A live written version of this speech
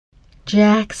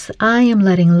Jax, I am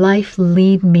letting life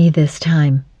lead me this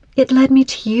time. It led me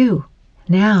to you.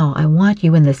 Now I want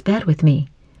you in this bed with me.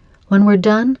 When we're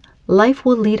done, life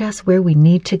will lead us where we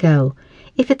need to go.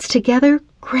 If it's together,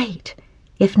 great.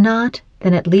 If not,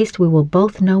 then at least we will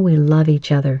both know we love each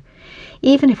other.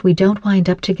 Even if we don't wind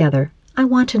up together, I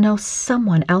want to know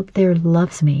someone out there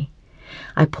loves me.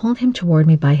 I pulled him toward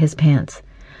me by his pants.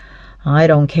 I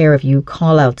don't care if you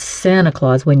call out Santa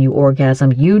Claus when you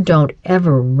orgasm. You don't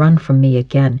ever run from me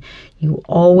again. You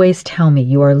always tell me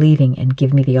you are leaving and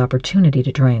give me the opportunity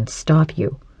to try and stop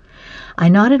you. I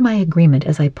nodded my agreement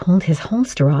as I pulled his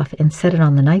holster off and set it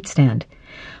on the nightstand.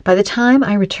 By the time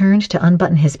I returned to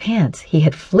unbutton his pants, he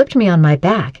had flipped me on my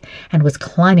back and was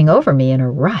climbing over me in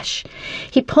a rush.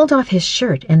 He pulled off his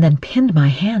shirt and then pinned my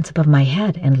hands above my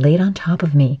head and laid on top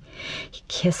of me. He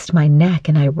kissed my neck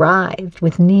and I writhed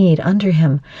with need under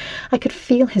him. I could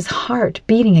feel his heart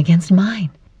beating against mine.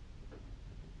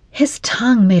 His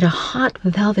tongue made a hot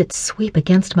velvet sweep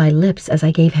against my lips as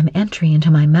I gave him entry into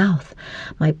my mouth.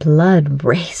 My blood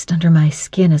raced under my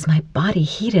skin as my body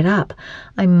heated up.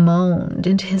 I moaned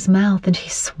into his mouth and he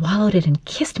swallowed it and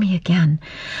kissed me again.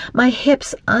 My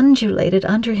hips undulated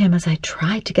under him as I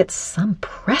tried to get some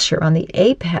pressure on the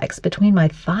apex between my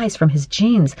thighs from his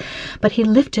jeans, but he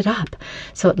lifted up,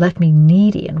 so it left me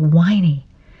needy and whiny.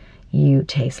 "You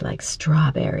taste like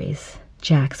strawberries,"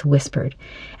 Jax whispered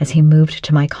as he moved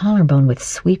to my collarbone with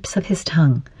sweeps of his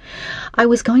tongue. I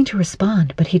was going to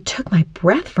respond, but he took my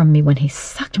breath from me when he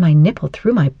sucked my nipple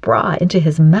through my bra into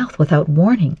his mouth without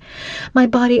warning. My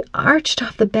body arched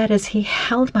off the bed as he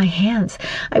held my hands.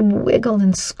 I wiggled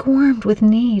and squirmed with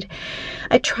need.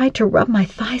 I tried to rub my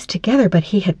thighs together, but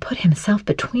he had put himself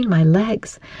between my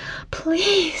legs.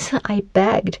 "Please," I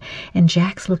begged, and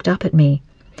Jax looked up at me.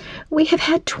 "We have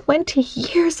had 20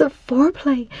 years of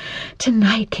foreplay.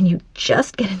 Tonight, can you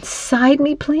just get inside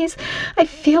me, please? I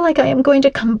feel like I am going to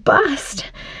combust."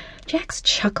 Jax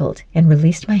chuckled and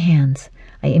released my hands.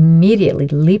 I immediately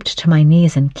leaped to my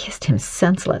knees and kissed him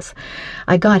senseless.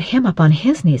 I got him up on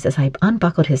his knees as I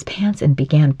unbuckled his pants and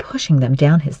began pushing them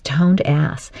down his toned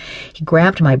ass. He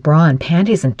grabbed my bra and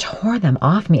panties and tore them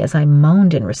off me as I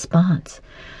moaned in response.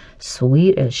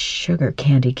 "Sweet as sugar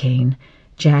candy cane."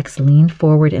 Jax leaned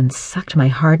forward and sucked my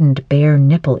hardened bare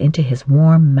nipple into his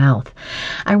warm mouth.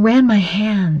 I ran my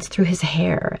hands through his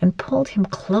hair and pulled him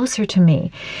closer to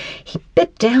me. He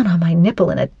bit down on my nipple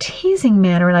in a teasing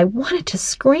manner, and I wanted to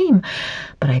scream,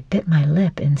 but I bit my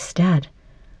lip instead.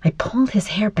 I pulled his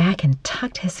hair back and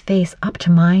tucked his face up to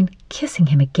mine, kissing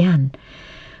him again.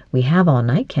 "We have all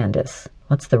night, Candace.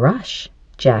 What's the rush?"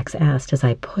 Jax asked as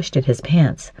I pushed at his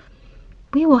pants.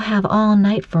 "We will have all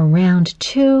night for round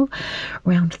 2,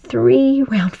 round 3,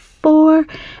 round 4,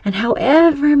 and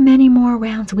however many more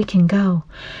rounds we can go.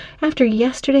 After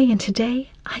yesterday and today,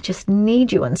 I just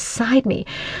need you inside me.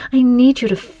 I need you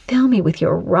to fill me with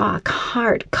your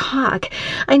rock-hard cock.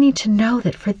 I need to know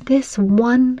that for this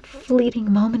one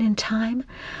fleeting moment in time,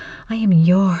 I am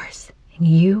yours and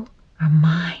you are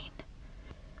mine."